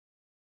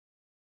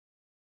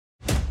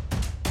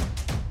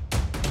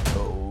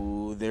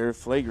they're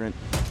flagrant.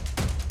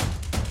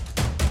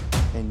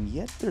 And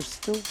yet they're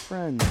still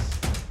friends.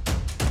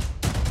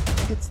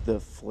 It's the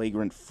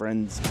Flagrant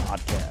Friends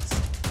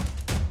podcast,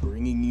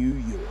 bringing you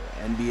your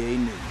NBA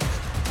news.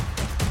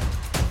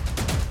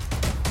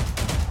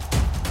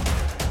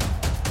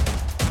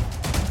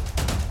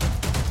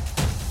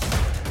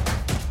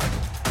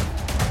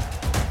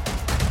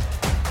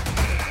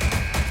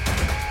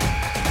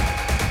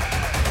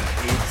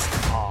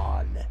 It's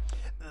on.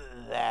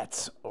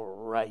 That's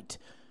right.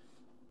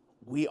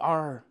 We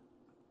are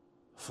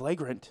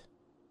flagrant.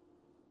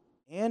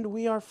 And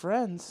we are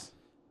friends.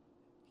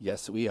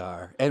 Yes, we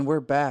are. And we're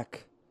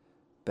back.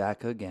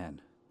 Back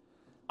again.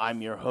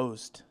 I'm your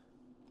host,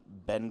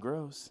 Ben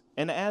Gross.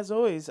 And as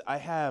always, I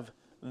have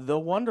the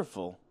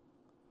wonderful,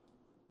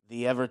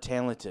 the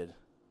ever-talented,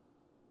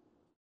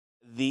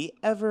 the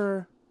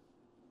ever-vescent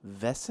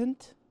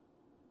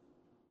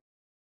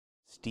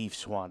Steve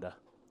Schwanda.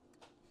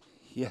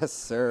 Yes,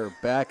 sir.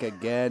 Back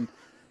again.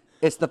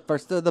 It's the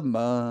first of the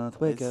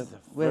month. Wake up.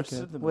 Wake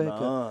up. Wake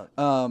up.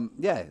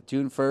 Yeah,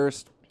 June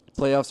 1st.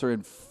 Playoffs are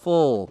in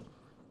full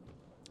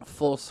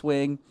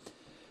swing.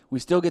 We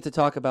still get to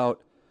talk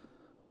about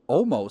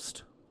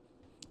almost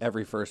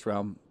every first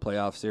round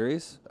playoff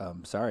series.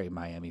 Sorry,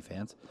 Miami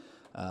fans.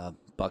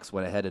 Bucks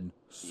went ahead and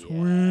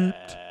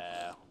swept.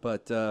 Yeah.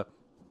 But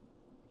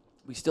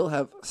we still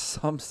have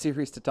some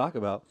series to talk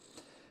about,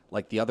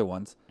 like the other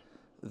ones.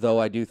 Though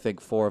I do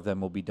think 4 of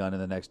them will be done in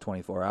the next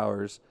 24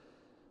 hours.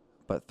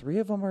 But 3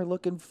 of them are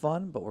looking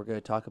fun, but we're going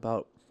to talk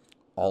about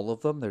all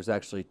of them. There's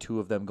actually 2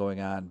 of them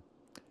going on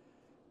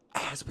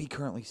as we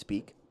currently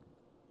speak.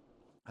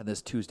 On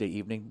this Tuesday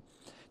evening,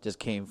 just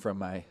came from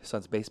my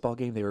son's baseball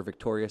game. They were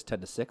victorious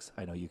 10-6.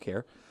 I know you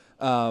care.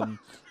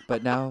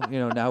 But now,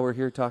 now we're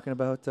here talking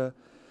about,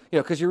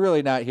 because you're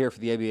really not here for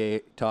the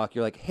NBA talk.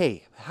 You're like,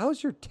 hey,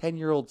 how's your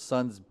 10-year-old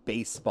son's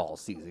baseball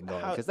season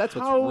going? Because that's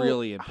what's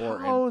really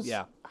important.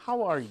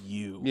 How are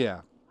you?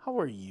 Yeah. How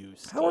are you,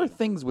 Steve? How are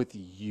things with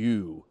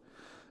you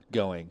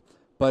going?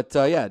 But,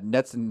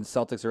 Nets and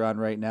Celtics are on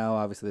right now.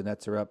 Obviously, the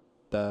Nets are up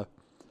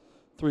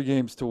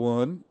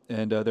 3-1,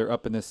 and they're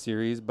up in this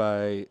series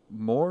by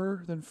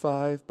more than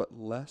 5, but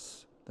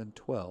less than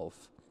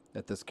 12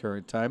 at this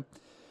current time.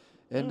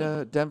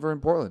 And Denver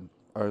and Portland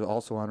are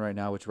also on right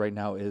now, which right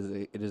now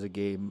is a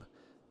game.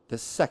 The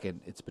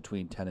second, it's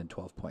between 10 and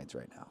 12 points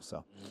right now.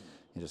 So,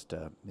 and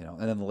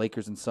then the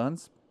Lakers and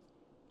Suns.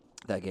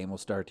 That game will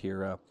start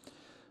here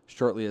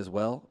shortly as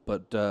well.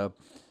 But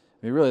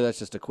really, that's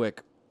just a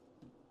quick.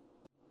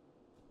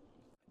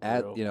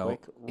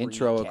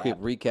 Intro, a quick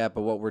recap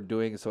of what we're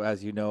doing. So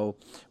as you know,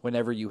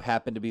 whenever you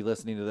happen to be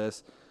listening to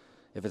this,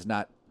 if it's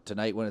not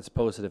tonight when it's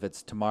posted, if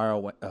it's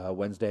tomorrow,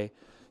 Wednesday,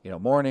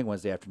 morning,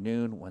 Wednesday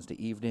afternoon,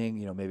 Wednesday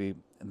evening, maybe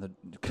in the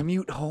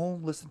commute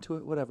home, listen to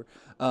it, whatever.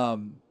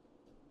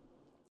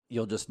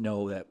 You'll just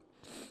know that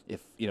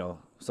if,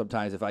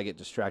 sometimes if I get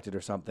distracted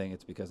or something,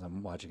 it's because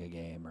I'm watching a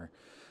game or,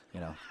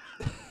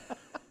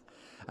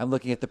 I'm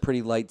looking at the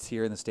pretty lights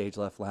here in the stage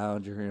left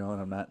lounge or, and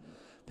I'm not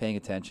paying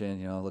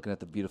attention, looking at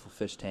the beautiful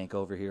fish tank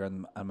over here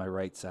on my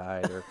right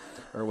side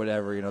or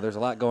whatever. There's a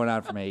lot going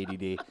on for my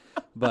ADD.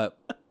 But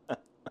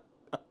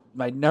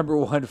my number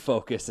one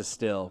focus is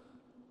still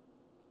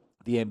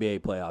the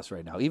NBA playoffs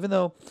right now. Even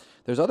though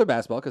there's other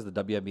basketball because the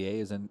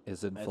WNBA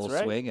is in full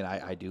swing, and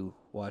I do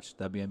watch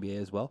WNBA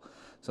as well.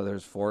 So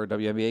there's 4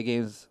 WNBA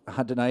games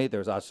on tonight.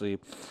 There's actually a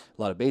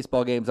lot of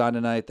baseball games on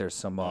tonight. There's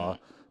some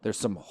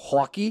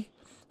hockey.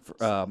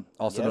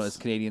 Also known as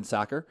Canadian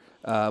soccer,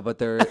 but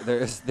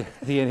there's the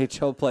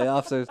NHL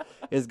playoffs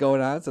is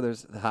going on. So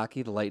there's the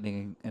hockey, the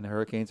Lightning and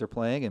Hurricanes are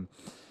playing, and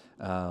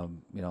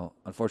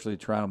unfortunately,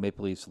 Toronto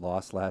Maple Leafs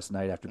lost last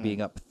night after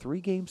being up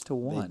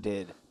 3-1. They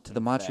did to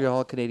the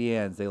Montreal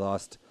Canadiens. They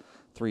lost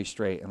 3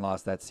 straight and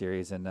lost that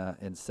series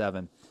in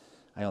 7.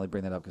 I only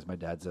bring that up because my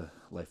dad's a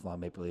lifelong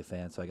Maple Leaf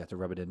fan, so I got to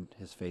rub it in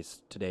his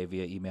face today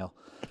via email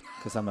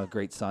because I'm a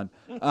great son.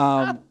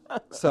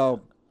 So.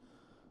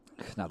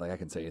 Not like I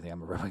can say anything.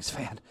 I'm a Red Wings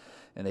fan,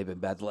 and they've been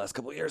bad the last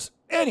couple of years.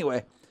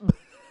 Anyway,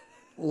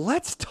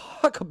 let's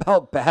talk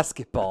about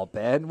basketball,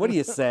 Ben. What do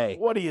you say?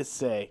 What do you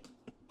say?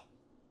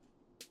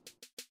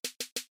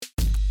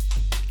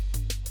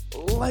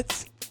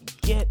 Let's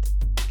get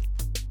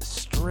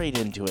straight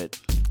into it,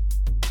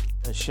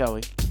 shall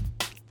we?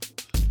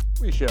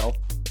 We shall.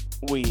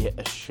 We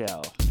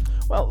shall.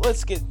 Well,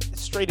 let's get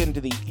straight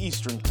into the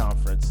Eastern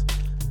Conference.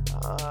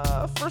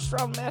 First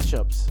round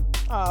matchups.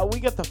 We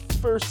got the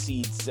first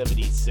seed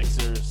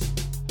 76ers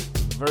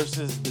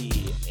versus the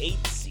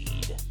 8th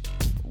seed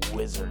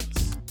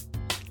Wizards.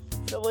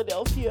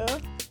 Philadelphia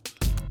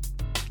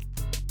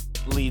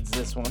leads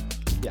this one.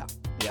 Yeah.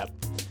 Yep.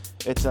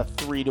 It's a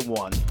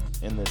 3-1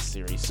 in this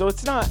series. So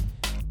it's not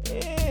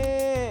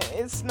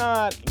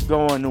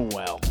going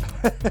well.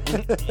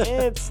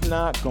 It's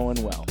not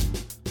going well.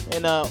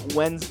 And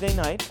Wednesday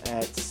night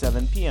at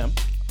 7 p.m.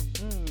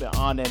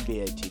 on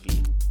NBA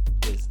TV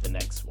is the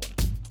next one.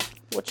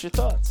 What's your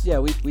thoughts? Yeah,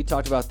 we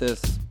talked about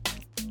this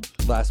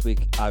last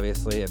week,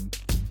 obviously, and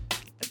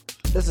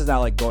this is not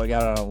like going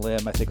out on a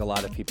limb. I think a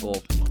lot of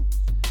people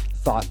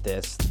thought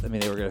this. I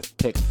mean, they were going to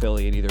pick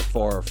Philly in either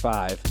 4 or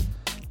 5.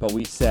 But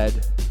we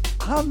said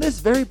on this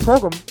very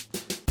program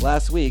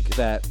last week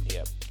that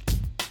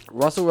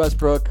Russell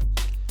Westbrook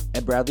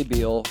and Bradley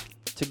Beal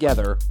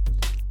together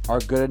are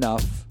good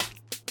enough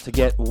to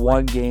get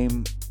one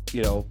game,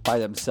 by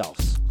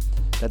themselves.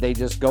 That they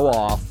just go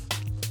off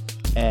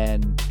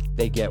and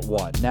they get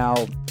one.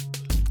 Now,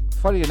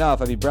 funny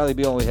enough, I mean, Bradley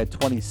Beal only had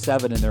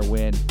 27 in their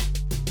win.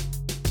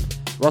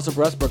 Russell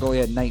Westbrook only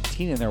had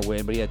 19 in their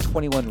win, but he had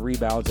 21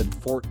 rebounds and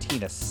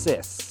 14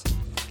 assists.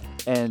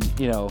 And,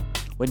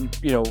 when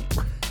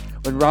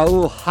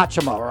Raul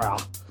Hachimura,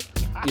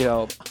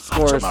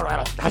 scores,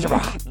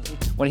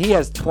 when he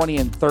has 20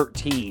 and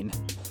 13,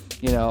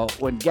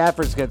 when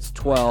Gafford gets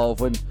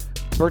 12, when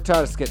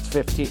Bertans gets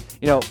 15,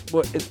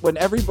 when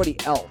everybody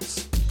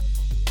else,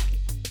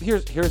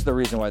 here's the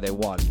reason why they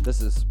won.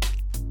 This is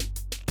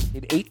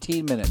in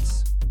 18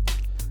 minutes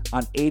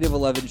on 8 of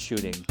 11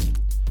 shooting.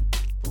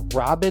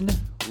 Robin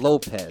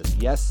Lopez,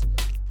 yes,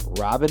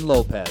 Robin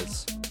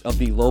Lopez of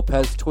the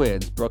Lopez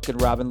twins, Brooke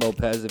and Robin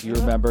Lopez, if you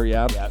remember,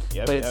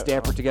 played at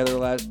Stanford together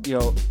last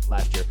year,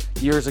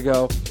 years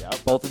ago,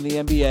 both in the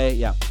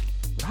NBA,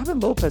 Robin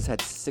Lopez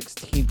had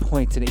 16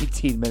 points in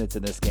 18 minutes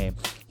in this game.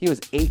 He was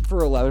 8 for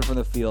 11 from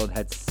the field and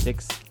had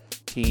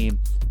 16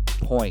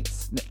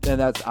 points. And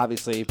that's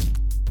obviously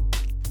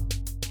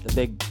the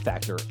big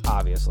factor,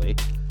 obviously.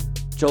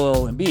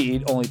 Joel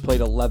Embiid only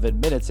played 11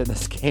 minutes in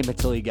this game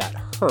until he got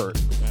hurt.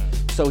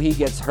 So he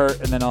gets hurt,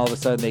 and then all of a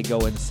sudden they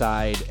go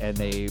inside and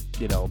they,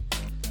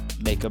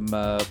 make him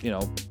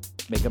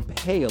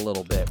pay a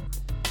little bit.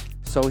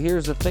 So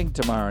here's the thing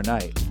tomorrow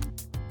night.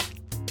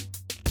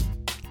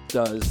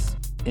 Does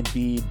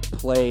Embiid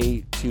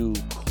play too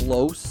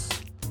close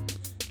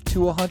to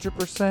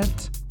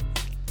 100%?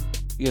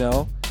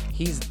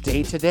 He's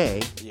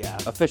day-to-day. Yeah.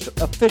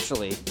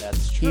 Officially.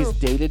 That's true. He's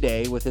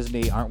day-to-day with his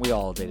knee. Aren't we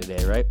all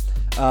day-to-day, right?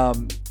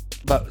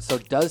 But so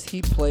does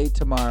he play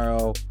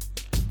tomorrow,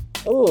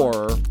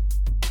 or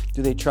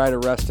do they try to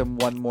rest him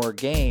one more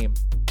game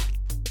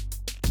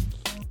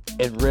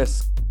and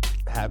risk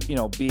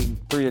being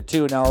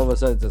 3-2 and now all of a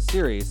sudden it's a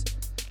series?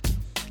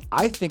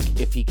 I think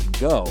if he can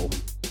go,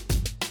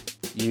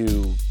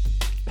 you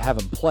have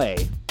him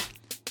play,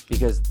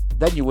 because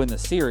then you win the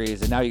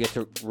series and now you get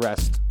to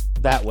rest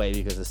that way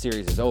because the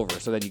series is over.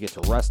 So then you get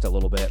to rest a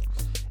little bit,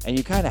 and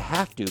you kind of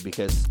have to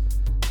because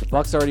the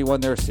Bucks already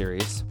won their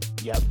series.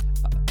 Yep.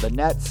 The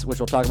Nets, which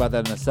we'll talk about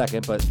that in a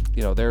second, but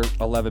they're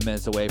 11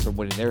 minutes away from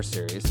winning their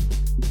series.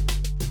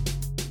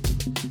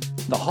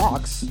 The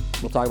Hawks,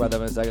 we'll talk about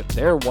them in a second.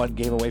 They're one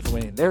game away from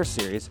winning their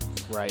series.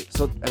 Right.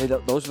 So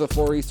those are the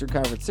 4 Eastern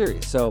Conference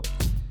series. So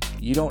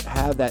you don't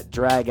have that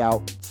drag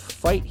out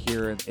fight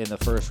here in the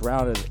first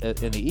round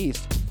in the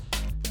East.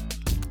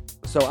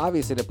 So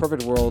obviously, in a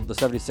perfect world, the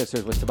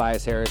 76ers with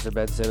Tobias Harris and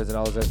Ben Simmons and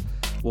all of this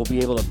will be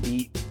able to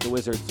beat the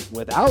Wizards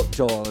without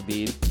Joel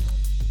Embiid.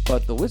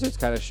 But the Wizards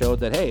kind of showed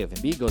that, hey, if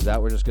Embiid goes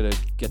out, we're just going to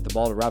get the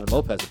ball to Robin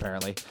Lopez,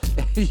 apparently.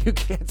 You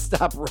can't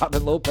stop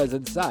Robin Lopez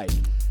inside.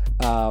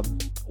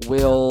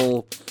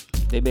 Will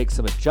they make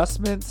some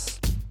adjustments?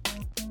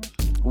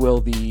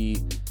 Will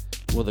the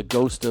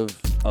ghost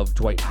of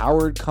Dwight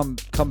Howard come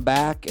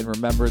back and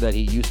remember that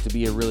he used to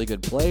be a really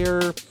good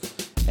player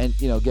and,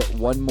 get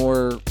one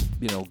more,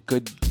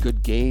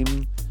 good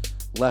game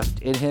left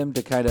in him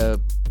to kind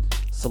of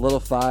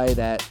solidify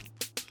that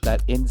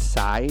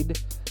inside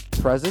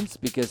presence?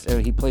 Because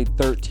he played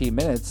 13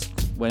 minutes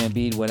when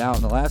Embiid went out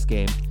in the last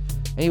game,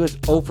 and he was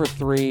 0 for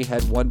 3,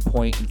 had 1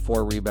 point and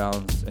 4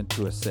 rebounds and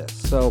 2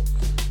 assists. So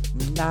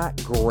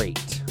not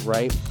great,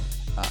 right?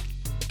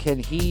 Can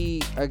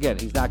he, again,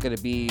 he's not going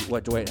to be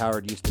what Dwight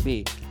Howard used to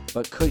be,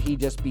 but could he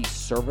just be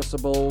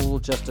serviceable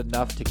just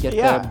enough to get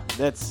them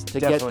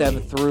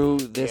through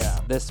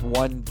this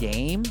one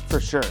game?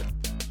 For sure.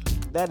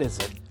 That is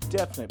a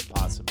definite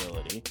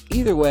possibility.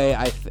 Either way,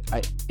 I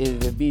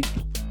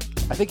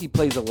think he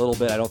plays a little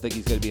bit. I don't think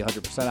he's going to be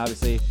 100%,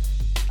 obviously.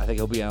 I think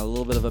he'll be on a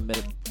little bit of a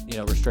minute,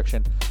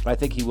 restriction, but I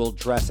think he will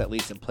dress at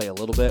least and play a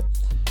little bit.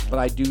 But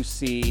I do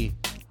see,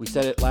 we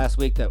said it last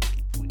week that,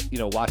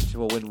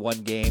 Washington will win one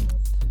game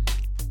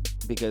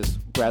because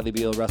Bradley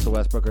Beal and Russell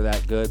Westbrook are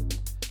that good.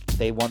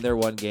 They won their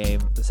one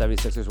game. The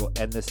 76ers will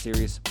end this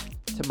series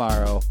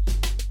tomorrow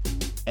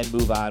and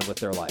move on with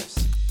their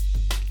lives.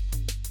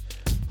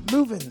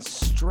 Moving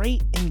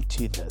straight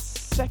into the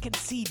 2nd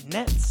seed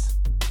Nets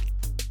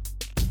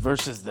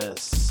versus the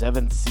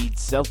 7th seed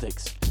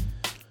Celtics.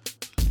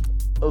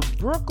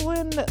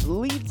 Brooklyn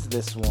leads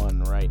this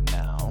one right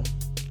now,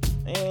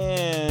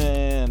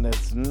 and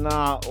it's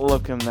not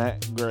looking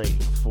that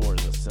great for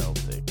the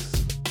Celtics.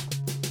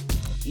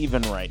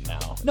 Even right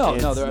now. No,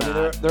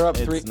 they're up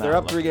 3. They're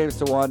up 3 games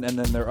to 1, and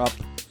then they're up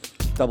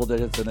double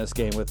digits in this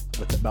game with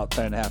about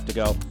 10.5 to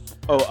go.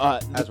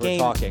 As we're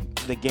talking,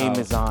 the game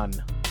is on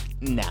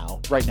now.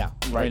 Right now.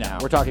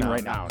 We're talking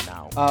right now.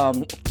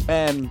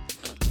 And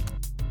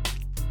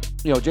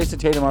Jason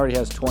Tatum already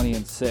has 20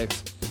 and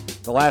 6.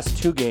 The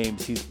last 2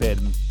 games he's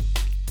been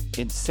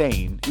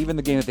insane. Even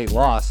the game that they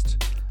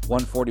lost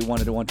 141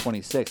 to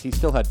 126. He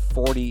still had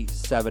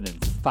 47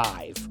 and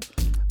 5.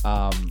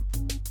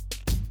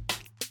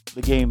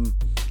 The game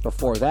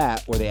before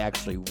that, where they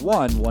actually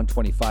won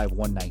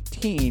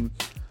 125-119,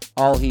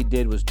 all he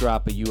did was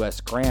drop a U.S.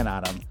 Grand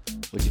on him,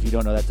 which if you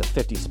don't know, that's a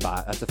 50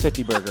 spot. That's a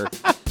 50 burger.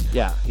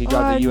 Yeah, he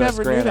dropped a U.S.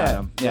 Grand on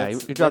him. Yeah,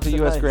 he dropped a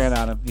U.S. Grand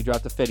on him. He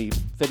dropped a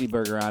 50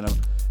 burger on him,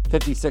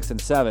 56 and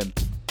 7.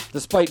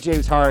 Despite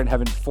James Harden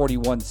having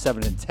 41,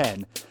 7 and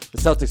 10, the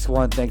Celtics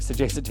won thanks to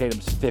Jason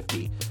Tatum's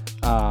 50.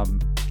 But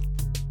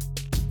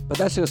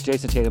that's just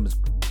Jason Tatum's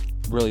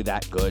really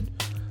that good.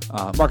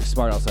 Marcus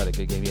Smart also had a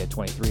good game. He had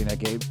 23 in that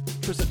game.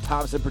 Tristan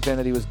Thompson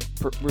pretended he was.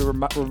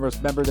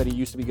 Remember that he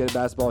used to be good at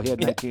basketball. He had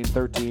 19,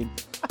 13.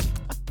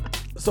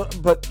 So,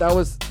 but that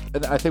was.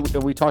 And I think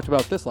we talked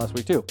about this last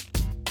week too.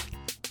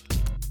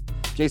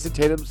 Jason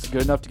Tatum's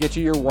good enough to get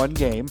you your one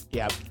game.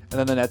 Yep. And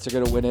then the Nets are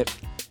going to win it.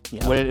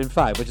 Yep. Win it in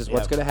 5, which is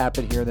what's going to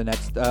happen here in the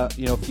next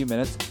few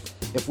minutes.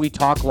 If we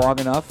talk long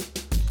enough,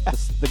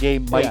 the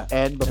game might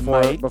end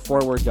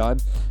before we're done.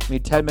 I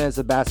mean, 10 minutes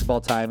of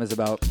basketball time is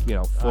about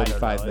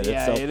 45 minutes.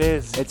 Yeah, so it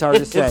is. It's hard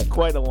to say. It's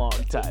quite a long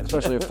time,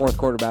 especially a fourth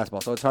quarter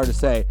basketball. So it's hard to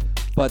say.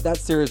 But that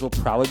series will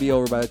probably be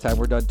over by the time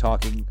we're done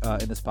talking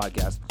in this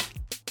podcast,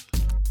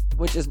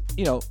 which is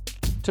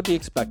to be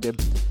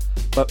expected.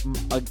 But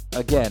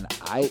again,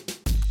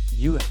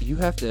 you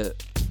have to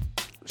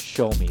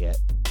show me it.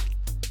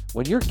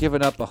 When you're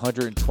giving up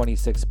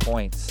 126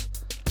 points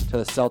to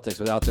the Celtics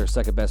without their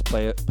second best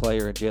player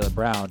in Jaylen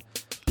Brown,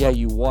 yeah,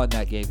 you won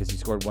that game because you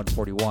scored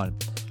 141.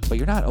 But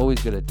you're not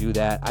always going to do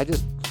that. And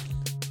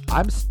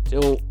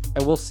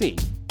we'll see.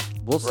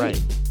 We'll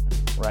see.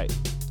 Right.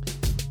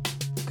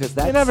 Because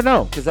you never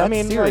know. Because that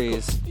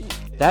series,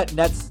 that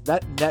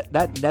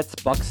Nets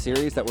Bucks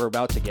series that we're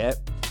about to get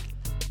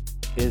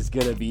is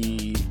going to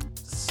be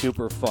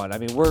super fun. I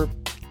mean, we're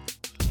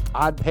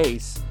on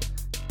pace.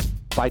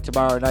 By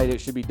tomorrow night, it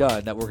should be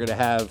done that we're going to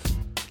have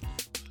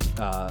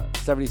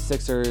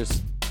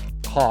 76ers,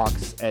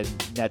 Hawks,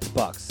 and Nets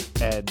Bucks.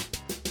 And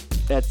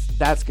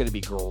that's going to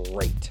be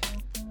great.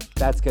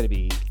 That's going to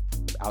be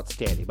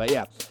outstanding. But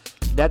yeah,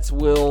 Nets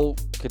will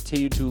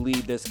continue to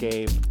lead this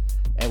game,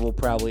 and we'll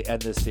probably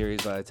end this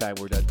series by the time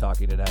we're done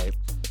talking tonight.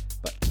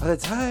 But by the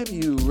time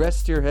you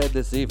rest your head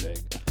this evening,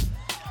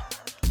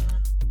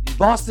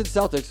 Boston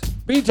Celtics,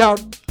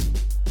 B-Town.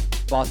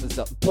 Boston.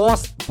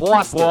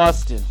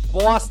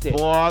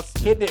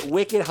 Hitting it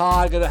wicked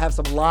hard. Gonna have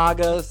some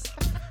lagers.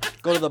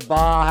 Go to the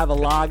bar, have a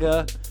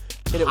lager.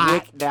 Hit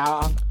it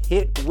down.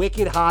 Hit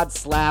wicked hard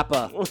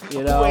slapper.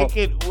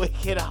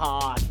 Wicked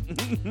hard.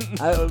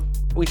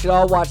 We should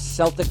all watch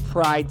Celtic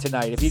Pride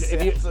tonight.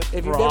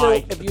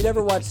 If you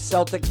never watched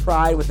Celtic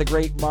Pride with the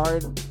great Damian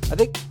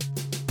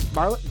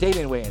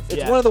Wayans.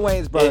 It's one of the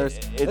Wayans brothers. I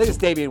think it's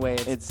Damian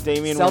Wayans. It's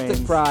Damian Celtic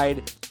Wayans.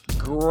 Pride.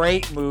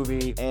 Great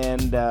movie,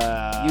 and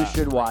you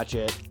should watch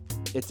it.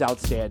 It's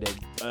outstanding.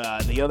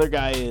 The other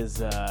guy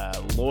is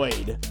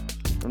Lloyd,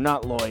 or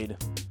not Lloyd.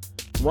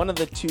 One of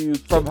the two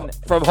from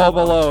Home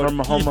Alone. From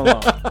Home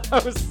Alone.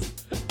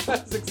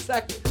 That's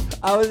exactly.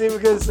 I was even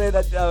gonna say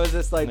that. I was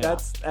just like,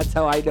 that's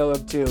how I know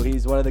him too.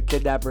 He's one of the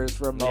kidnappers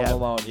from Home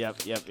Alone.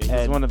 Yep.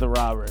 He's one of the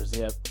robbers.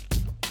 Yep.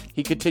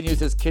 He continues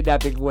his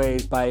kidnapping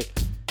ways by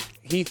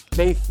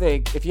they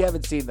think, if you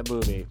haven't seen the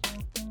movie,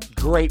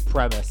 great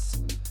premise.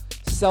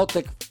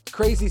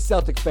 Crazy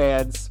Celtic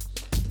fans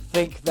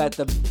think that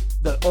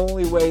the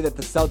only way that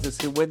the Celtics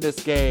can win this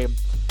game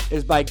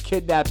is by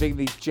kidnapping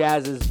the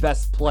Jazz's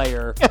best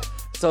player,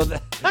 so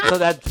that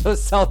the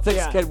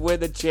Celtics can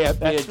win the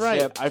championship. That's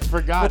right. I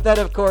forgot. But then,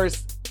 of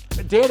course,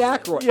 Dan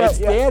Aykroyd. It's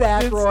Dan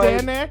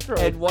Aykroyd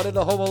and one of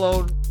the Home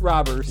Alone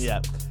robbers.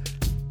 Yeah.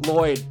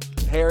 Lloyd,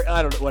 Harry,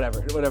 I don't know,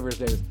 whatever his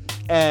name is.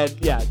 And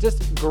yeah,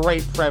 just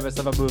great premise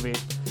of a movie.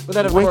 But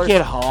then, of course,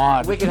 wicked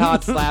hard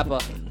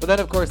slapper. But then,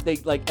 of course, they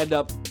end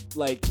up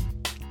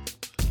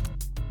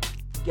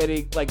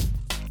getting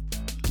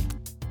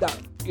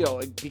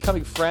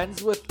becoming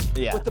friends with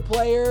the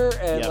player,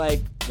 and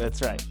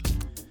that's right.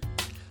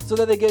 So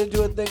then they get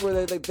into a thing where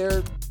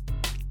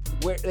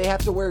they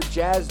have to wear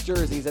Jazz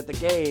jerseys at the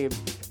game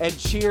and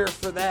cheer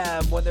for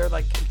them when they're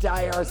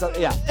diehard or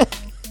something. Yeah.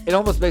 It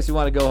almost makes me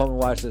want to go home and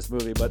watch this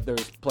movie, but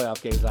there's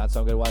playoff games on, so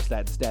I'm going to watch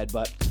that instead.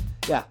 But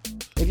yeah,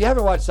 if you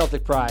haven't watched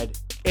Celtic Pride,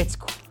 it's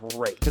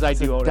great because I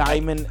do own it.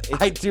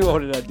 I do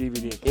own it on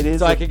DVD. It is,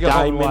 so I can go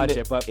home and watch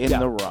it. But in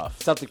the rough,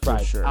 Celtic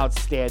Pride, sure.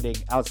 outstanding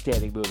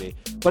movie.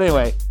 But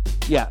anyway,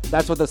 yeah,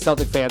 that's what the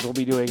Celtic fans will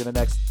be doing in the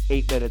next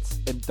 8 minutes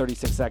and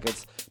 36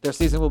 seconds. Their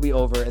season will be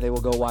over, and they will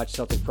go watch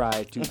Celtic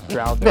Pride to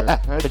drown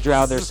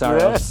their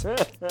sorrows.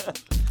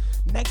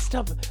 Next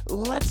up,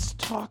 let's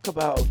talk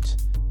about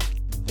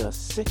the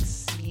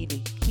 6th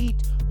seed Heat.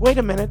 Wait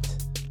a minute.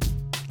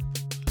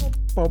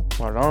 Not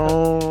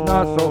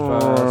so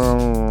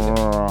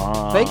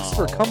fast. Thanks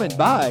for coming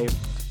by,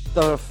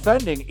 the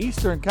defending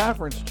Eastern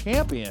Conference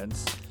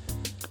champions.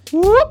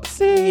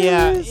 Whoopsie.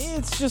 Yeah,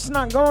 it's just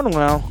not going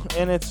well,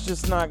 and it's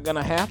just not going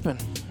to happen.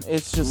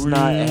 It's just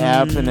not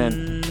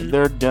happening.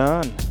 They're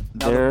done.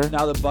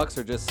 Now the Bucks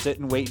are just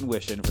sitting, waiting,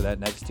 wishing for that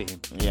next team,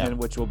 and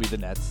which will be the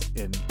Nets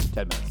in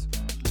 10 minutes.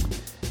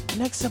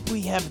 Next up,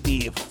 we have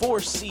the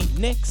 4th seed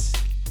Knicks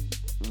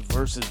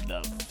versus the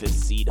 5th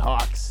seed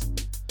Hawks.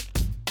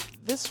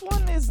 This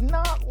one is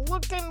not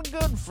looking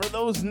good for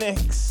those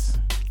Knicks.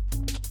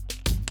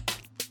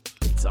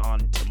 It's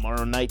on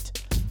tomorrow night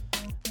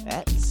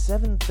at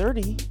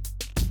 7:30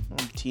 on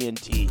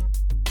TNT.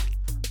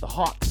 The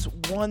Hawks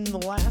won the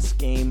last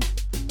game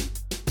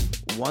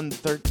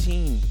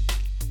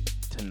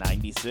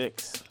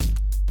 113-96.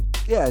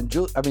 Yeah, and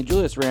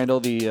Julius Randle,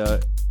 the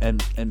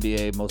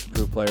NBA Most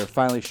Improved Player,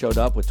 finally showed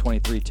up with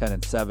 23, 10,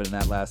 and 7 in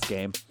that last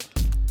game.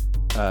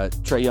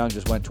 Trae Young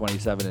just went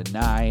 27 and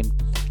 9.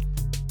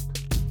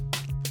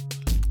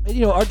 And,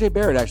 RJ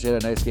Barrett actually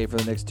had a nice game for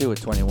the Knicks too, with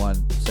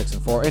 21, 6,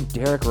 and 4. And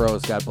Derrick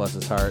Rose, God bless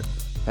his heart,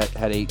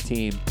 had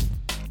 18.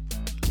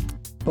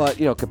 But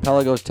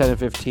Capella goes 10 and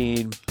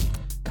 15.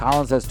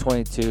 Collins has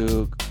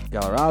 22.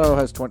 Gallardo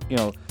has 20.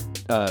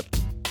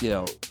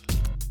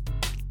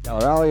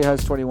 Gallardo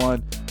has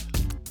 21.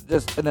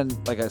 And then,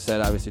 like I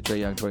said, obviously Trae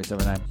Young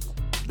 27-9.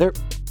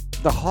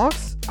 The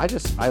Hawks. I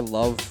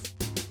love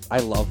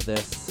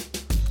this.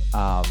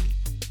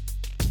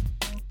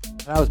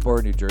 And I was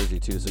born in New Jersey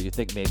too, so you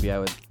think maybe I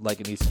would like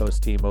an East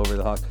Coast team over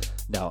the Hawks?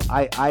 No,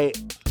 I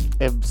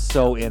am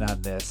so in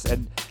on this,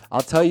 and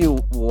I'll tell you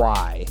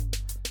why.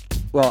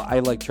 Well, I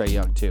like Trae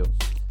Young too,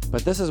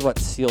 but this is what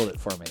sealed it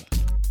for me.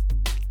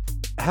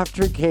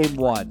 After game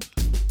 1,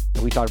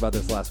 and we talked about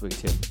this last week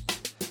too,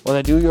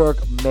 well, the New York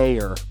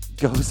mayor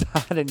goes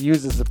on and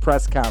uses a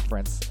press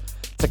conference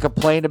to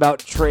complain about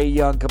Trae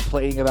Young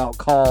complaining about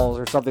calls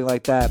or something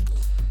like that,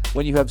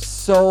 when you have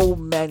so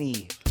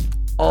many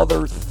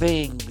other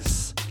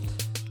things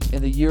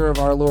in the year of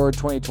our Lord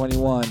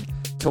 2021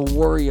 to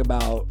worry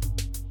about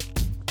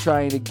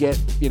trying to get,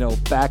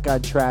 back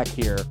on track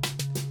here.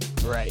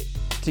 Right.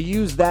 To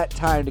use that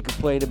time to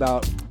complain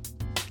about,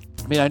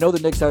 I know the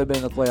Knicks haven't been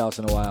in the playoffs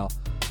in a while,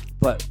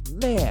 but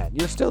man,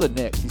 you're still the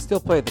Knicks. You still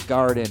play at the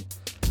Garden,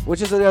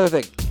 which is the other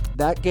thing.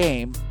 That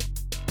game,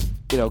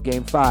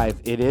 game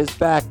 5, it is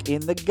back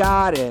in the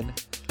Garden.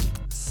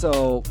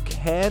 So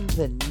can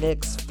the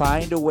Knicks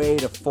find a way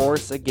to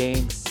force a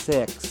game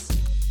 6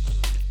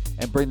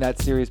 and bring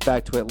that series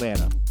back to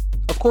Atlanta?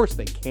 Of course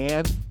they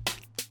can.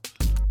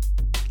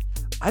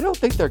 I don't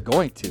think they're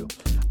going to.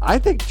 I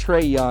think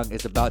Trae Young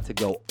is about to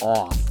go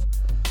off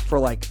for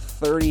like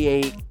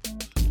 38,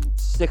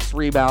 6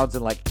 rebounds,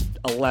 and like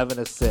 11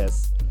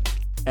 assists,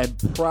 and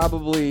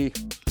probably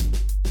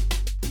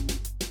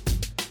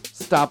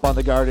stomp on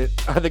the Garden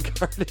or on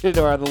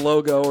the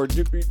logo, or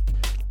do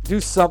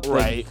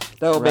something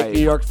that will make New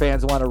York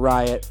fans want to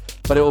riot,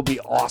 but it will be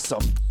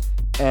awesome.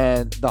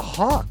 And the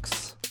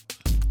Hawks,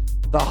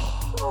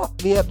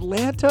 the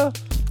Atlanta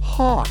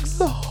Hawks,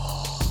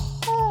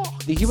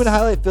 the human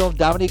highlight film,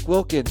 Dominique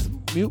Wilkins,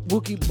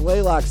 Mookie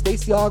Blaylock,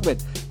 Stacey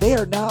Augmon, they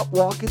are not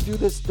walking through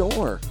this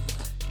door.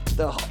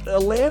 The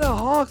Atlanta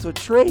Hawks with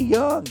Trae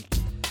Young,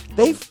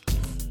 the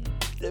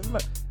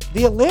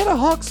Atlanta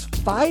Hawks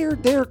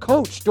fired their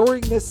coach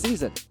during this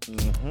season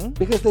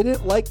because they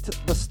didn't like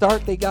the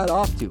start they got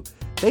off to.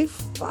 They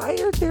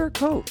fired their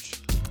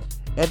coach,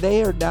 and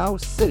they are now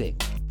sitting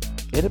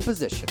in a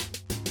position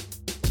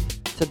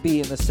to be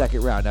in the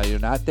second round. Now, you're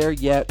not there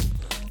yet.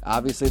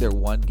 Obviously, they're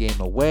one game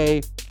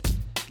away.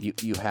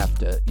 You have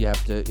to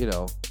make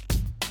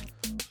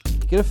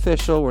it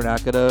official. We're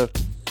not gonna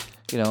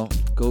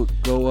go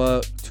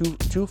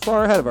too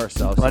far ahead of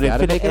ourselves. But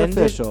if make it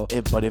official.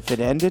 But if it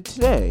ended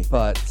today,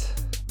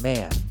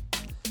 man,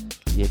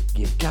 you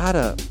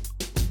gotta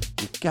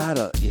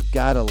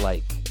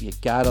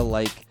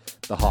like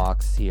the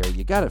Hawks here.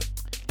 You gotta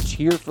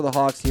cheer for the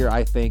Hawks here.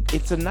 I think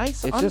it's a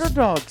nice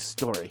underdog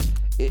story.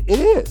 It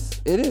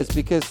is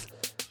because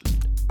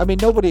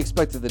nobody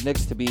expected the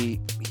Knicks to be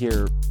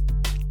here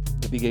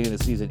at the beginning of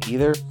the season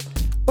either.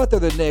 But they're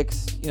the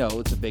Knicks.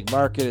 It's a big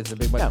market. It's a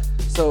big market.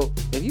 Yeah. So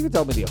if you can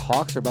tell me the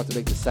Hawks are about to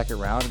make the second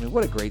round,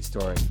 what a great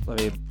story.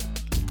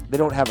 They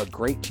don't have a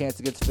great chance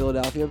against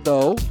Philadelphia,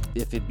 though.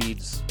 If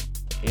Embiid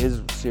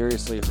is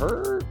seriously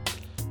hurt,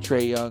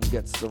 Trae Young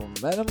gets some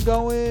momentum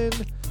going,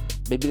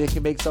 maybe they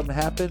can make something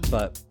happen.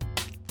 But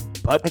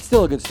it's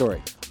still a good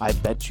story. I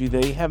bet you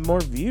they have more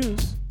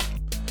views.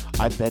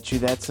 I bet you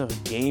that's a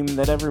game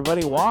that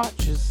everybody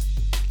watches.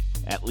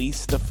 At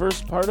least the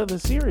first part of the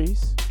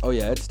series. Oh,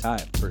 yeah, it's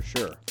time, for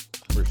sure.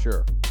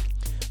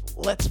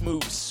 Let's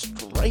move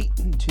straight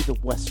into the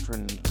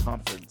Western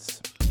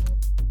Conference.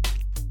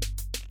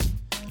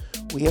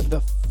 We have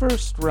the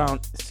first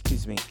round,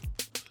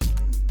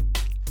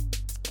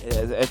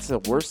 It's the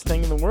worst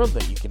thing in the world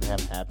that you can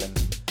have happen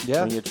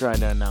when you're trying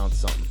to announce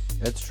something.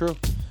 That's true.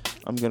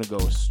 I'm going to go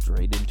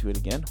straight into it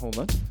again. Hold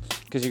on.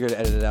 Because you're going to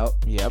edit it out?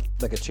 Yep.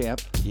 Like a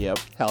champ? Yep.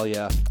 Hell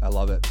yeah. I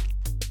love it.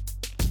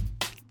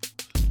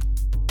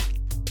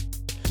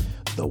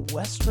 The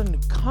Western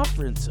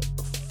Conference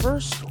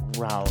first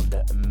round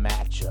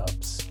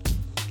matchups.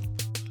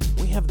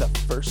 We have the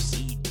first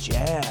seed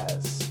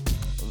Jazz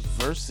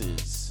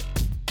versus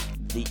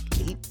the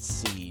 8th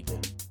seed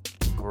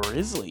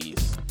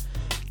Grizzlies.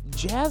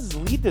 Jazz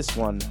lead this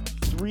one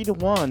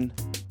 3-1.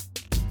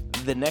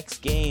 The next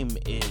game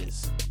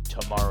is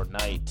tomorrow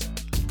night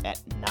at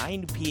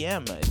 9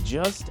 p.m.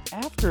 just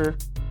after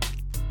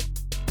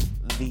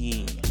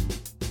the,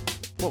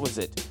 what was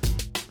it?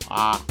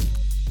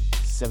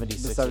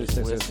 76ers. The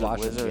 76ers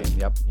Washington Wizards. game.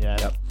 Yep.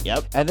 Yeah.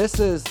 Yep. And this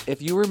is,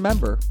 if you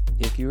remember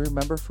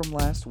from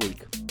last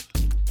week,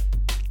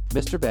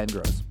 Mr. Ben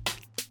Gross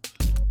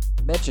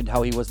mentioned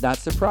how he was not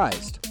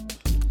surprised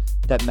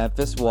that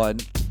Memphis won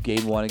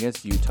Game 1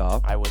 against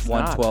Utah. I was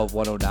not.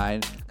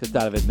 112-109 because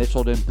Donovan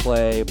Mitchell didn't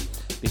play,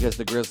 because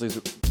the Grizzlies,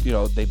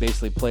 they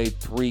basically played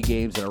 3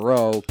 games in a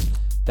row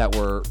that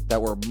were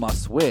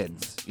must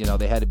wins.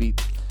 They had to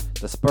beat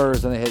the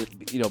Spurs and they had to,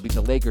 beat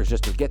the Lakers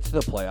just to get to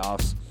the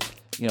playoffs.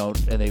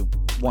 And they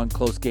won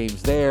close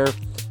games there,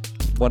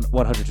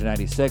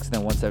 100-96, and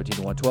then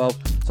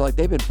 117-112. So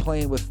they've been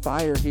playing with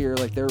fire here,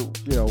 they're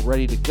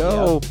ready to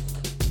go,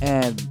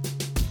 and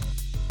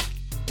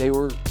they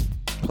were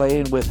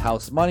playing with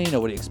house money.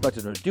 Nobody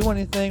expected them to do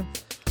anything.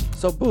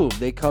 So boom,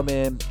 they come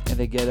in and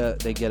they get a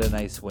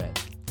nice win.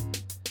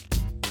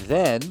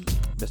 Then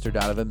Mr.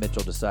 Donovan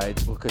Mitchell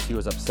decides, because he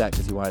was upset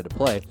because he wanted to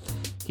play,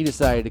 he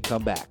decided to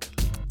come back.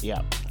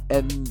 Yeah.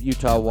 And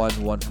Utah won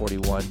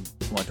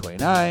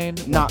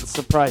 141-129. Not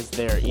surprised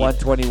there either.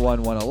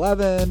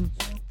 121-111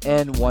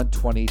 and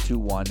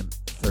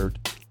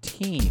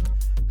 122-113.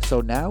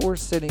 So now we're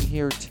sitting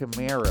here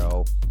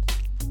tomorrow,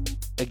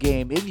 a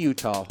game in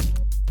Utah.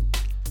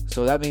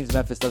 So that means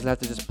Memphis doesn't have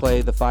to just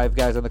play the 5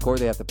 guys on the court.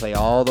 They have to play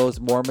all those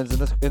Mormons in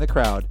the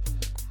crowd.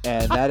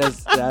 And that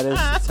is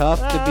tough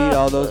to beat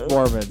all those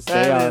Mormons.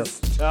 That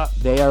is tough.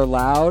 They are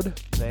loud.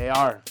 They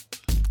are.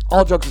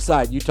 All jokes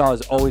aside, Utah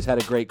has always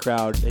had a great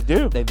crowd. They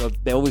do. They've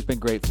always been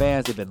great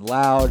fans. They've been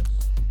loud.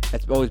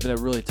 It's always been a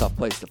really tough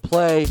place to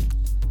play.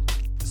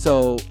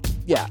 So,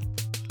 yeah,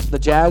 the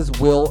Jazz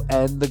will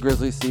end the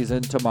Grizzlies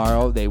season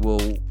tomorrow. They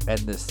will end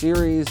this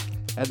series,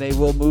 and they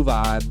will move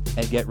on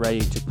and get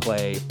ready to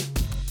play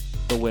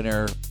the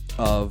winner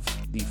of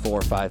the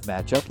 4-5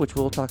 matchup, which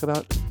we'll talk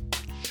about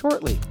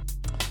shortly.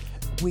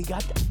 We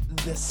got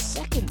the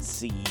 2nd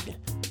seed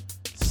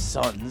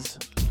Suns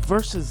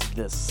versus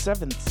the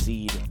 7th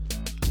seed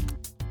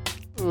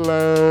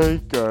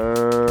Lakers.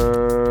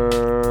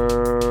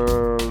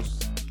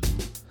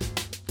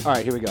 All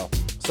right, here we go.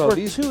 So we're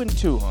these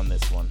 2-2 on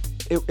this one.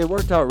 It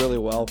worked out really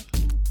well.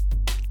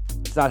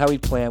 It's not how we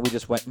planned. We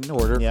just went in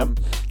order from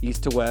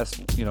east to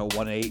west.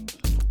 1, 8,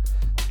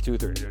 2,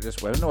 3. It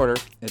just went in order.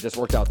 It just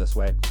worked out this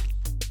way.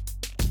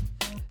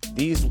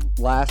 These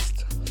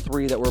last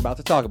 3 that we're about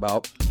to talk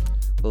about, a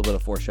little bit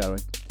of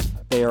foreshadowing,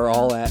 they are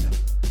all at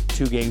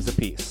 2 games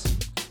apiece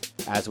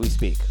as we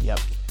speak.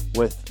 Yep.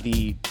 With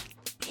the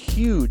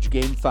huge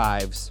Game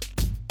 5s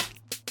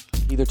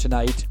either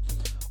tonight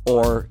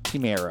or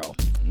tomorrow.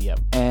 Yep.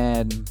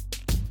 And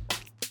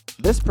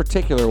this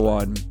particular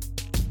one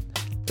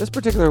is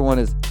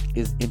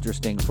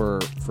interesting for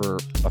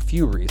a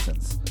few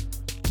reasons.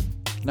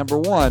 Number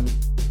one,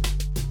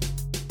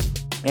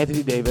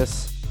 Anthony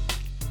Davis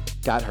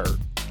got hurt,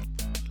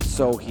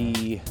 so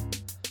he's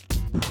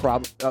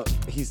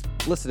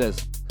listed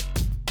as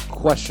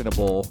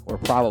questionable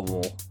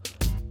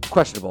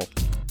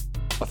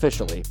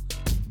officially,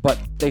 but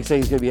they say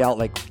he's going to be out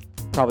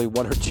probably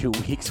 1 or 2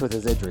 weeks with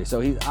his injury, so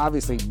he's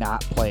obviously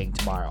not playing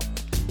tomorrow.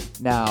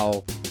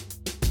 Now,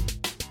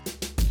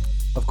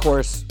 of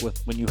course,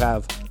 when you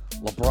have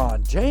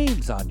LeBron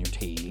James on your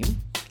team,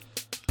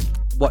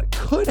 what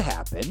could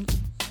happen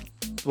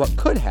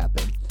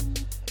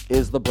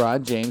is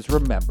LeBron James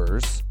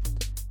remembers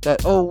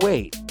that, oh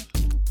wait,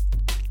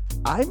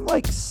 I'm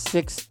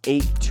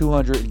 6'8",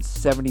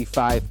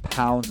 275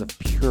 pounds of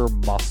pure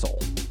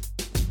muscle.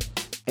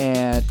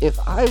 And if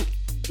I,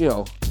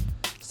 6'9",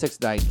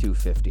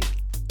 250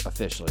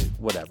 officially,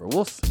 whatever.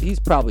 He's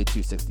probably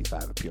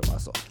 265 of pure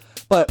muscle.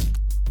 But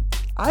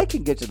I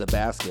can get to the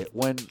basket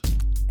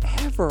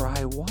whenever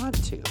I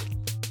want to.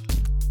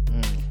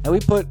 And we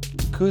put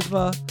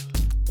Kuzma,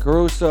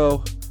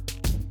 Caruso,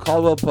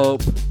 Caldwell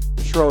Pope,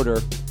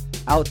 Schroeder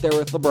out there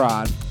with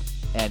LeBron,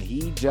 and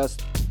he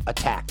just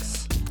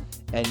attacks.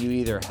 And you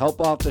either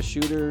help off the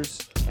shooters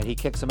and he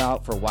kicks them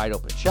out for wide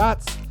open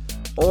shots,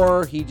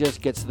 or he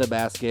just gets to the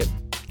basket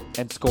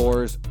and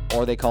scores,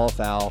 or they call a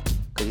foul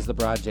because he's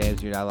LeBron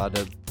James. You're not allowed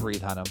to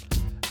breathe on him.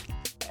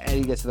 And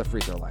he gets to the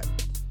free throw line.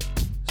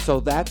 So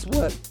that's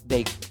what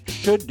they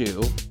should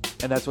do,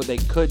 and that's what they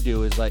could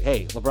do is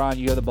hey, LeBron,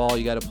 you have the ball.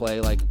 You got to play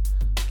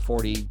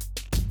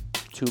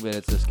 42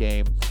 minutes this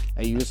game,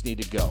 and you just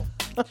need to go.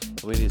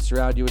 We need to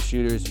surround you with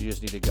shooters. You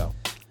just need to go.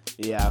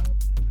 Yeah.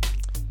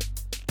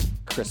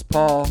 Chris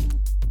Paul,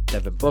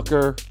 Devin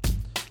Booker,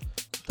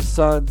 the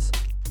Suns.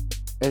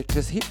 And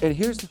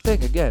here's the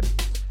thing, again,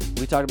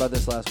 we talked about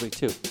this last week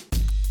too.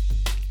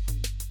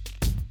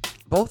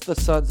 Both the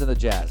Suns and the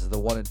Jazz, the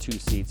 1 and 2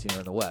 seeds here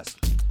in the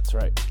West, That's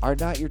right. are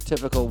not your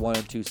typical 1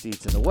 and 2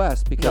 seeds in the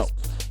West because,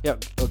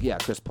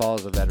 Chris Paul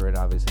is a veteran,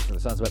 obviously, for the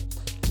Suns, but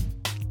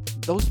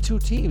those two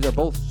teams are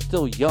both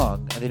still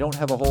young, and they don't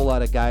have a whole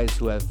lot of guys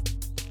who have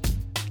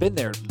been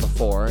there before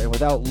for, and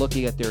without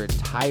looking at their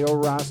entire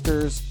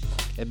rosters,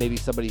 and maybe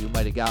somebody who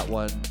might have got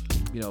one,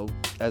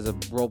 as a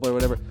role player or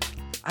whatever,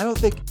 I don't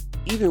think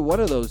either one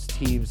of those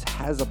teams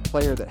has a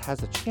player that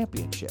has a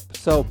championship.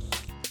 So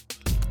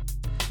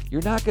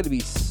you're not going to be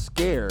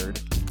scared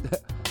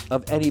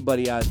of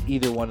anybody on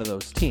either one of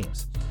those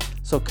teams.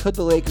 So could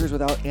the Lakers,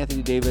 without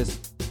Anthony Davis,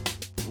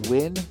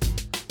 win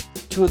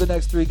 2 of the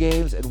next 3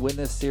 games and win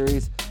this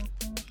series?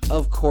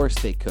 Of course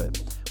they could.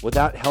 Would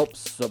that help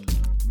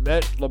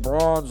submit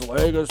LeBron's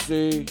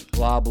legacy?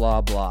 Blah,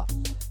 blah, blah.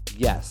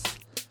 Yes.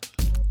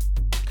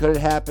 Could it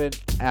happen?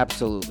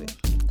 Absolutely.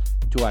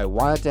 Do I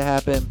want it to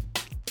happen?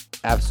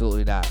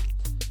 Absolutely not.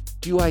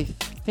 Do I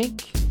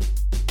think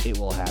it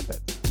will happen?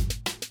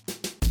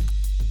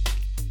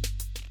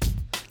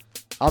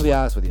 I'll be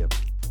honest with you.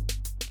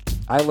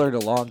 I learned a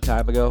long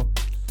time ago,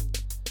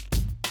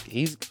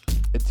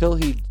 until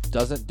he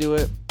doesn't do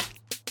it,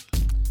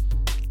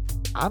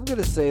 I'm going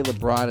to say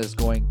LeBron is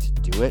going to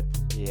do it.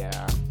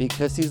 Yeah.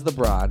 Because he's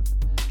LeBron.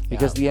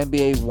 Because the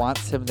NBA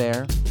wants him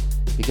there.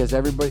 Because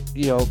everybody,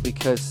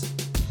 because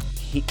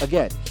he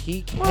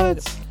can,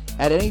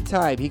 at any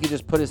time, he can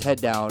just put his head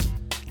down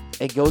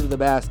and go to the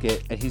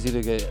basket, and he's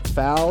either going to get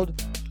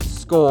fouled,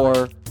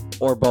 score,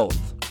 or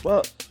both.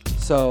 Well,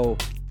 so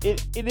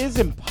it is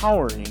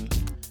empowering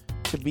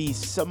to be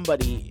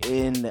somebody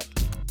in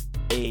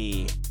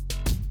a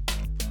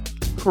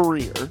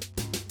career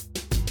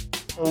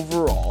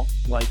overall,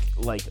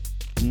 like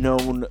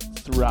known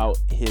throughout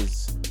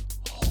his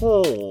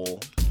whole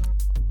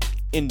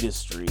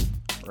industry,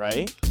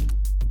 right?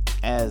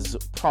 As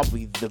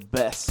probably the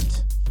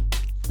best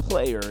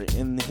player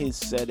in his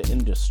said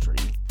industry.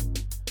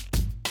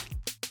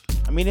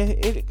 I mean,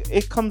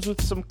 it comes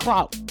with some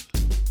clout.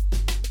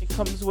 It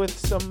comes with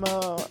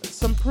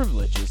some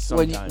privileges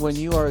sometimes. When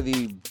you are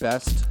the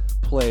best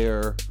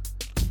player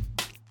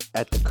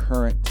at the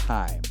current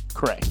time.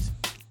 Correct.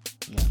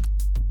 Yeah.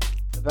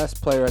 The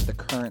best player at the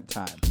current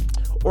time.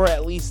 Or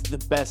at least the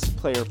best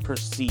player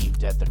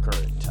perceived at the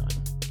current time.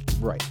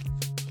 Right.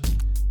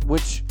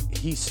 Which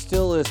he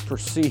still is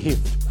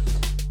perceived.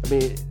 I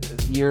mean,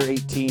 year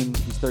 18,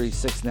 he's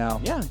 36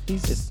 now. Yeah,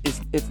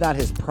 it's not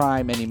his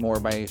prime anymore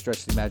by any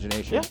stretch of the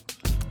imagination. Yeah.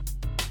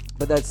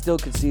 But that still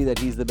could see that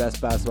he's the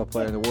best basketball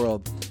player in the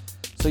world.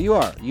 So you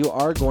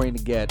are going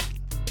to get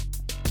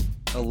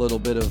a little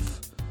bit of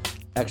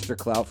extra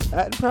clout.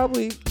 And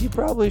you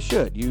probably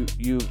should.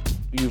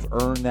 You've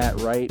earned that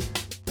right,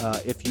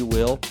 if you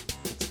will.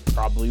 It's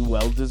probably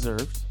well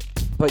deserved.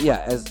 But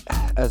yeah,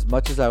 as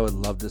much as I would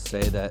love to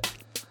say that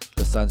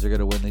the Suns are going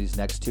to win these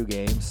next 2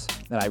 games,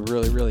 and I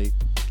really, really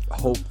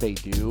hope they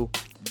do.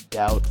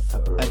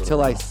 Doubtful.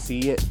 Until I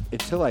see it,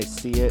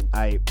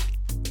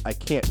 I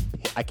can't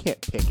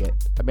pick it.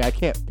 I mean, I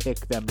can't pick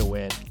them to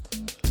win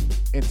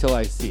until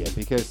I see it,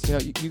 because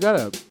you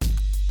gotta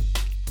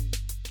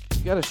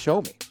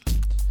show me.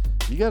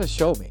 You gotta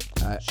show me.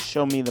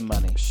 Show me the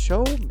money.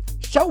 Show me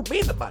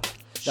the money.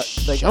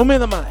 Show me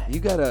the money. You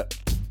gotta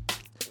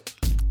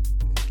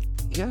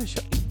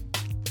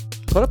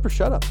put up or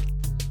shut up.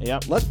 Yeah.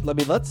 Let's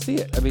see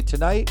it. I mean,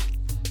 tonight,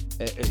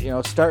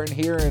 starting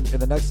here in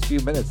the next few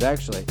minutes,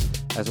 actually,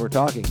 as we're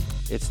talking,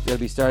 it's gonna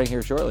be starting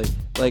here shortly.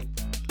 Like,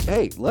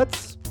 hey,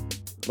 let's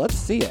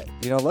see it.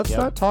 Let's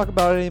not talk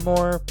about it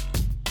anymore.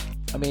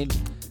 I mean,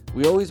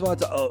 we always want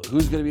to,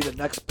 who's going to be the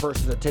next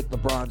person to take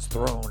LeBron's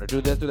throne or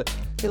do this, do that.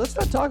 Hey, let's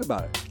not talk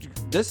about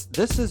it.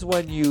 This is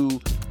when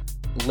you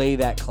lay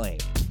that claim.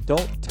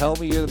 Don't tell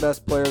me you're the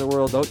best player in the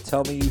world. Don't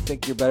tell me you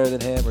think you're better than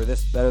him or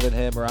this better than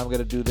him or I'm going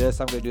to do this,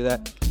 I'm going to do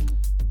that.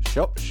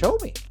 Show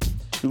me.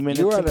 2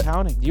 minutes and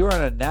counting. You're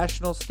on a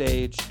national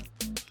stage.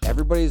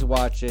 Everybody's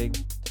watching.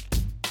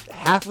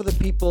 Half of the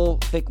people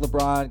think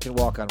LeBron can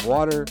walk on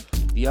water.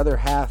 The other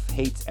half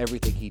hates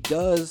everything he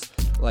does.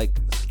 Like,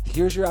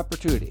 here's your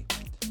opportunity.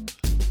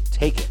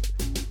 Take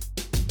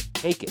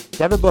it.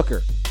 Devin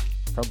Booker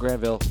from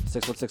Granville,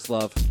 616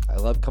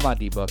 Love. Come on,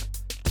 D-Book.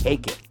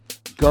 Take it.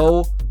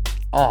 Go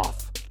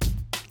off.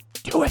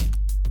 Do it.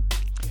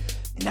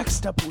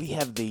 Next up, we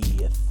have the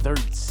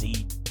 3rd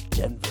seed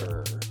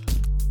Denver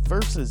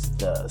versus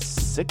the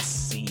 6th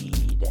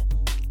seed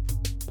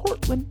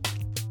Portland.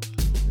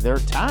 They're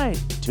tied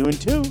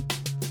 2-2.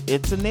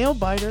 It's a nail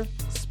biter.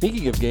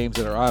 Speaking of games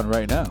that are on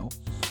right now.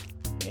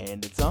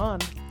 And it's on.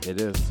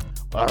 It is.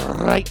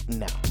 Right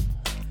now.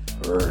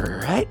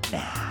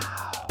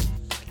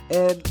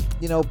 And,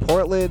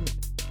 Portland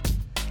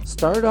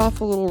started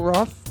off a little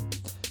rough.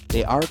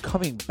 They are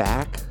coming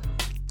back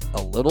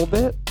a little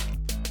bit.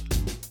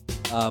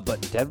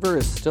 But Denver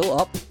is still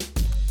up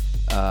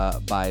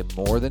by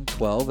more than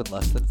 12 and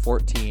less than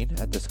 14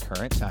 at this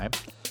current time.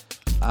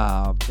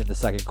 In the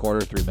second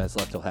quarter, 3 minutes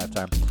left till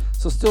halftime.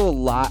 So still a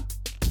lot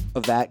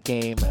of that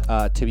game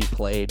to be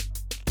played.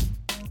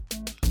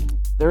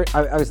 They're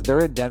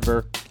in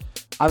Denver.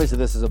 Obviously,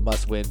 this is a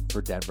must-win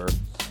for Denver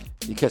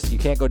because you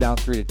can't go down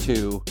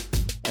 3-2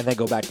 and then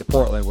go back to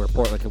Portland, where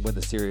Portland can win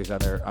the series on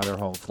their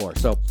home floor.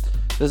 So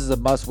this is a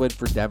must-win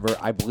for Denver.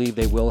 I believe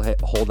they will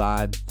hold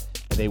on and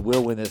they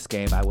will win this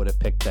game. I would have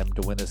picked them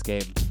to win this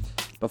game.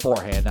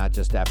 beforehand, not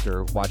just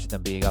after watching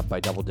them being up by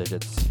double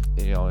digits,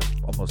 and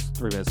almost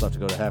 3 minutes left to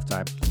go to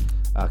halftime.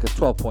 Because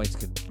 12 points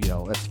can,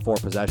 that's 4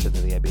 possessions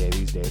in the NBA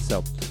these days.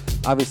 So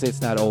obviously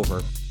it's not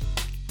over.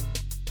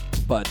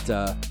 But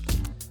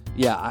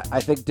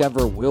I think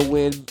Denver will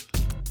win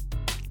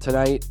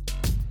tonight.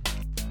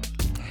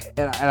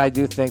 And I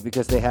do think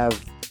because they have,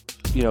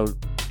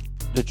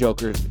 the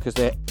Jokers, because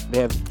they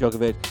have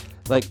Djokovic,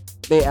 like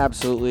they have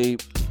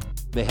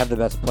the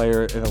best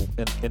player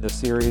in the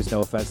series. No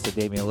offense to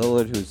Damian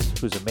Lillard,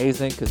 who's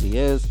amazing because he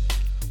is.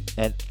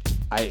 And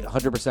I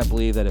 100%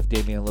 believe that if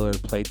Damian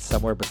Lillard played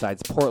somewhere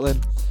besides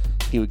Portland,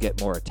 he would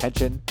get more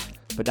attention.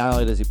 But not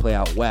only does he play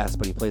out west,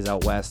 but he plays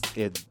out west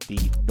in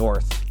the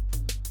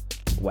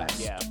northwest.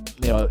 Yeah.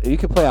 You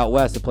can play out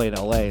west and play in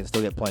LA and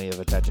still get plenty of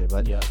attention.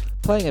 But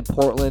playing in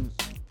Portland,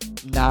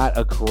 not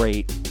a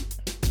great,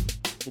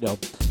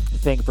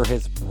 thing for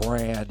his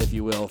brand, if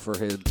you will, for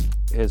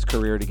his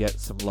career to get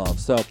some love.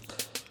 So,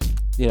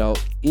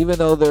 even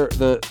though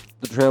the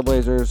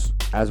Trailblazers,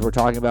 as we're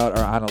talking about,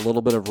 are on a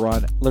little bit of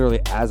run, literally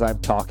as I'm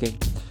talking,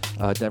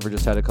 Denver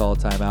just had to call a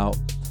timeout,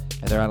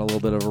 and they're on a little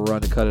bit of a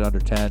run to cut it under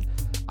 10.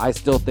 I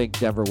still think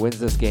Denver wins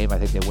this game. I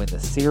think they win the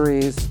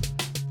series.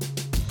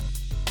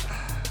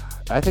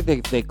 I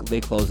think they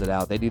close it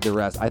out. They need the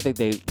rest. I think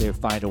they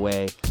find a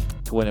way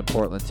to win in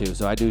Portland too.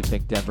 So I do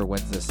think Denver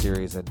wins this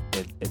series in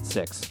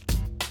 6.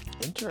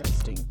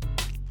 Interesting.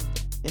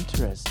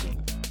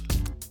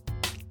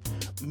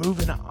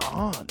 Moving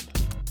on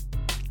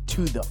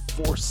to the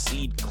 4th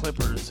seed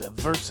Clippers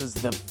versus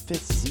the 5th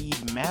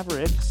seed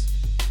Mavericks.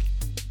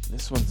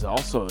 This one's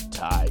also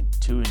tied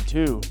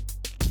 2-2.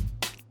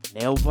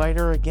 Nail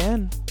biter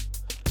again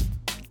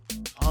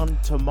on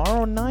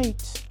tomorrow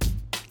night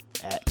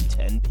at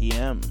 10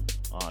 p.m.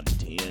 on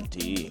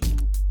TNT.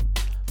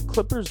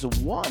 Clippers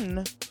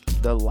won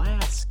the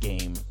last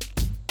game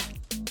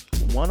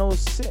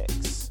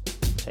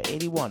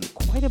 106-81.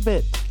 Quite a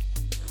bit.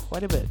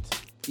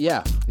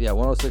 Yeah,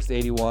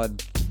 106-81.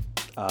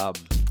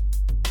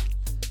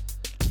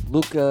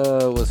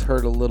 Luka was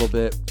hurt a little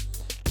bit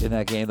in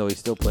that game, though he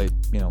still played,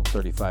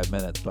 35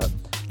 minutes. But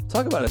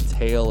talk about a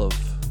tale of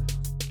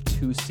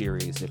 2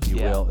 series, if you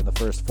will, in the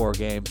first 4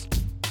 games.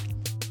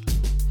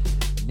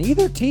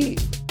 Neither team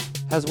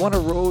has won a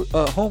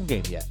home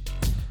game yet.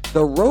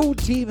 The road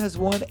team has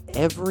won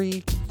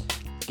every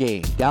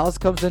game. Dallas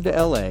comes into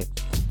LA,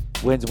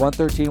 wins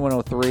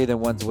 113-103, then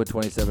wins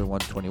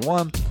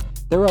 127-121.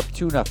 They're up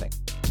 2-0.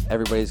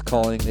 Everybody's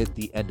calling it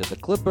the end of the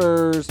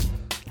Clippers.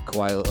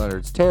 Kawhi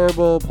Leonard's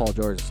terrible. Paul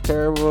George is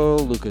terrible.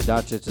 Luka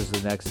Doncic is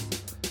the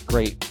next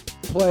great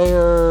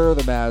player.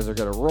 The Mavs are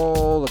going to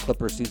roll. The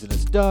Clippers season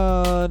is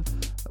done.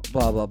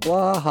 Blah, blah,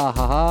 blah. Ha,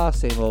 ha, ha.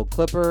 Same old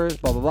Clippers.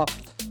 Blah, blah, blah.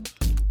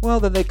 Well,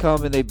 then they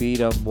come and they beat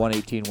them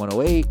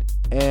 118-108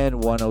 and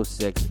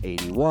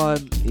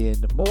 106-81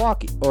 in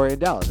Milwaukee. Or in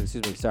Dallas.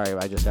 Excuse me. Sorry,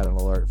 I just got an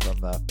alert from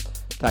the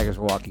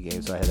Tigers-Milwaukee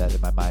game, so I had that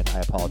in my mind.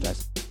 I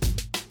apologize.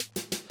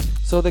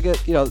 So they get,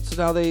 so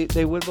now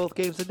they win both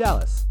games in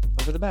Dallas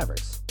over the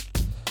Mavericks.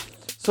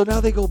 So now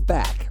they go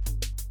back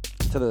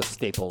to the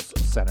Staples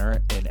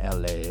Center in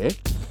LA,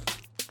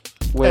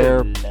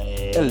 where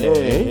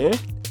LA.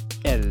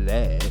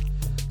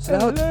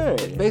 So now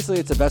basically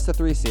it's a best of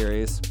 3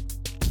 series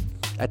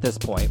at this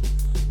point,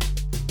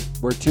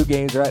 where 2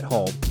 games are at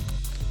home.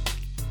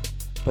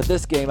 But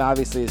this game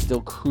obviously is still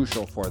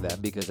crucial for them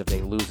because if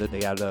they lose it, they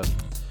got to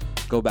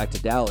go back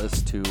to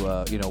Dallas to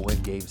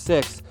win Game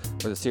 6.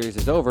 Where the series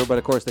is over, but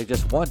of course they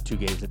just won 2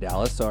 games in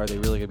Dallas, so are they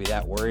really going to be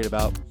that worried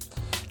about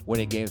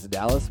winning games in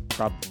Dallas?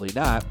 Probably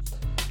not.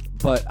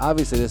 But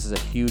obviously this is a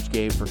huge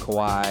game for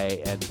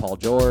Kawhi and Paul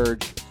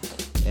George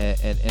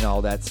and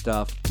all that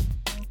stuff.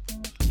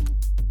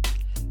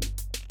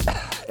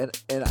 And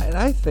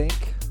I think,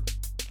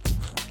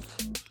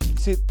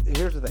 see,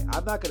 here's the thing.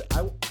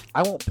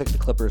 I won't pick the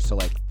Clippers to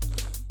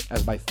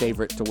as my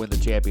favorite to win the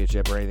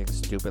championship or anything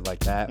stupid like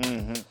that.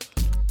 Mm-hmm.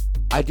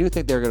 I do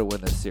think they're going to win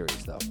this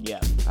series, though.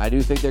 Yeah. I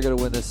do think they're going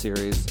to win this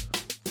series.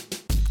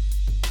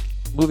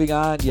 Moving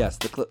on, yes,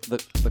 the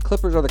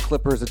Clippers are the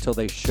Clippers until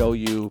they show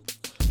you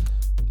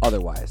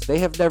otherwise. They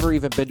have never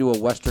even been to a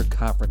Western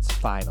Conference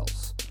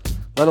Finals,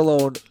 let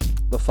alone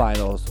the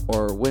Finals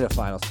or win a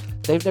Finals.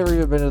 They've never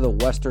even been to the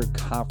Western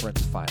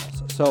Conference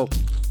Finals. So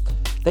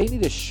they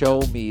need to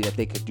show me that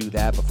they could do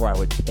that before I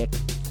would pick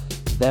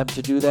them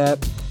to do that.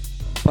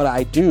 But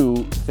I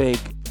do think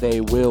they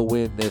will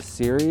win this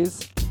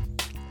series.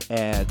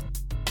 And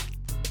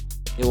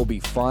it will be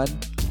fun,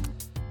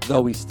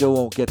 though we still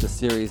won't get the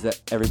series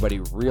that everybody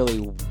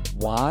really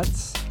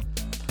wants,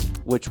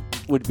 which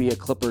would be a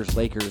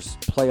Clippers-Lakers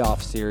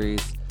playoff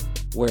series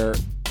where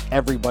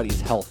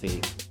everybody's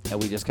healthy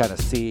and we just kind of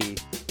see,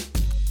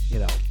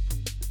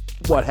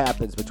 what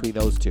happens between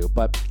those two.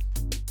 But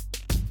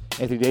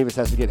Anthony Davis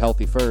has to get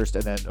healthy first,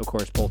 and then, of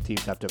course, both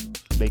teams have to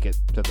make it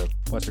to the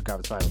Western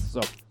Conference Finals.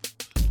 So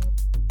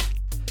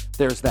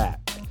there's that.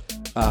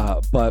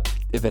 But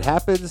if it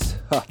happens,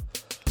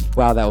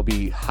 wow, that would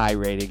be high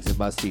ratings and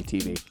must-see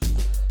TV.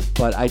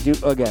 But I do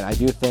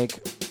think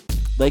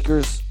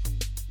Lakers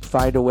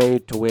find a way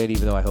to win,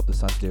 even though I hope the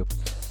Suns do.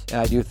 And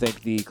I do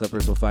think the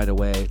Clippers will find a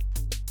way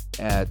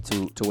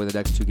to win the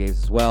next 2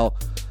 games as well.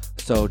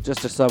 So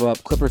just to sum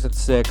up, Clippers at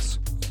 6,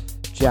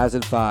 Jazz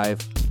at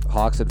 5,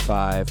 Hawks at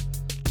 5,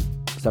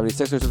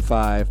 76ers at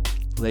 5,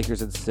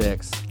 Lakers at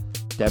 6,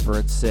 Denver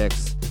at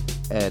 6,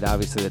 and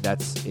obviously the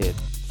Nets in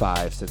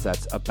 5, since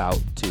that's about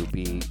to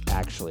be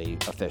actually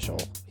official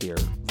here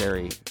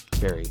very,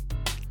 very,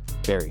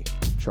 very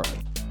shortly.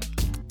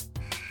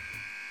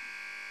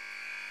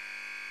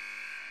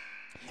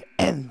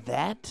 And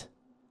that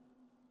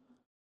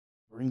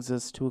brings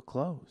us to a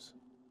close.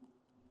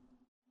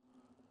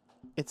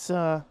 It's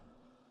a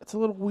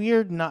little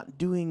weird not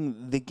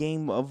doing the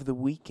game of the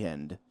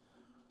weekend,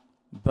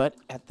 but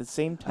at the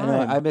same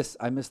time,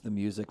 I miss the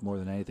music more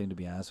than anything, to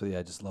be honest with you.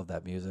 I just love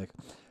that music.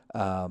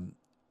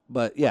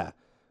 But yeah,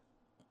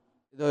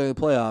 in the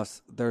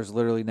playoffs, there's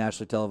literally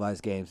nationally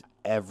televised games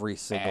every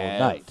single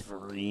night.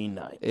 Every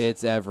night.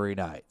 It's every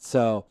night.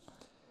 So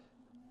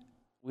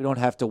we don't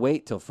have to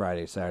wait till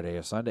Friday, Saturday,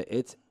 or Sunday.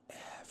 It's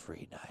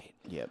every night.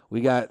 Yep.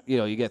 We got,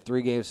 you get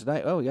 3 games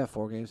tonight. Oh, we got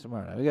 4 games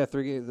tomorrow night. We got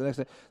 3 games the next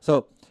day.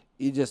 So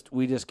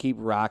we just keep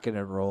rocking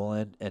and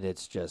rolling, and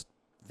it's just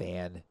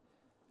fantastic.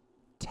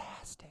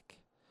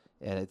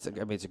 And it's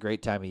a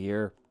great time of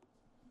year.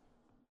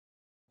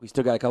 We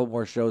still got a couple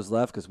more shows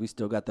left because we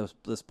still got this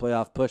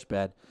playoff push,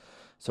 Ben.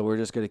 So we're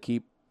just gonna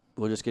keep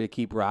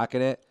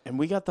rocking it. And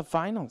we got the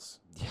finals.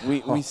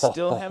 We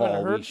still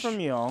haven't heard from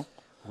y'all.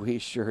 We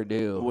sure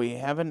do. We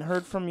haven't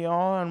heard from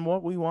y'all on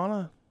what we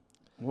want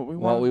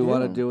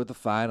to do with the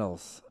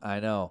finals. I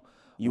know.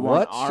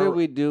 What should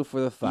we do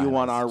for the finals? You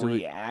want our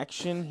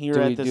reaction here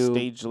at the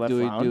Stage Left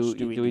Lounge?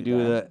 Do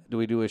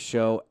we do a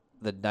show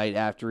the night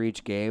after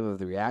each game of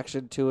the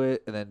reaction to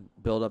it, and then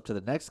build up to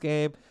the next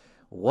game?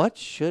 What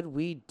should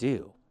we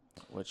do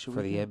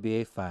for the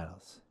NBA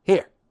Finals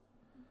here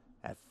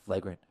at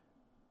Flagrant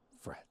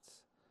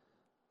Friends?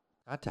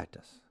 Contact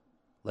us.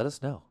 Let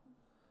us know.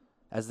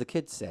 As the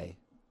kids say,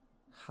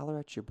 holler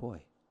at your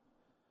boy.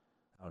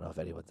 I don't know if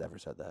anyone's ever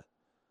said that.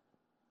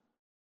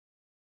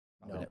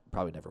 No.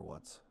 Probably never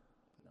once.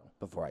 No.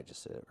 Before I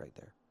just said it right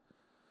there.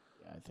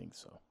 Yeah, I think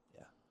so.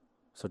 Yeah.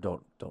 So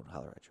don't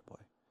holler at your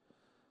boy.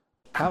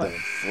 The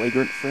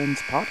Flagrant Friends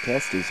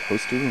podcast is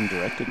hosted and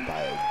directed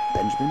by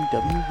Benjamin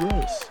W.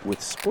 Gross, with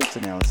sports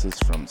analysis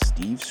from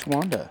Steve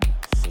Schwanda.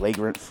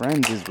 Flagrant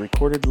Friends is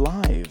recorded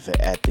live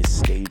at the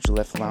Stage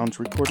Left Lounge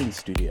recording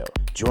studio.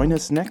 Join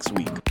us next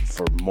week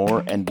for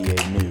more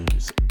NBA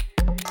news,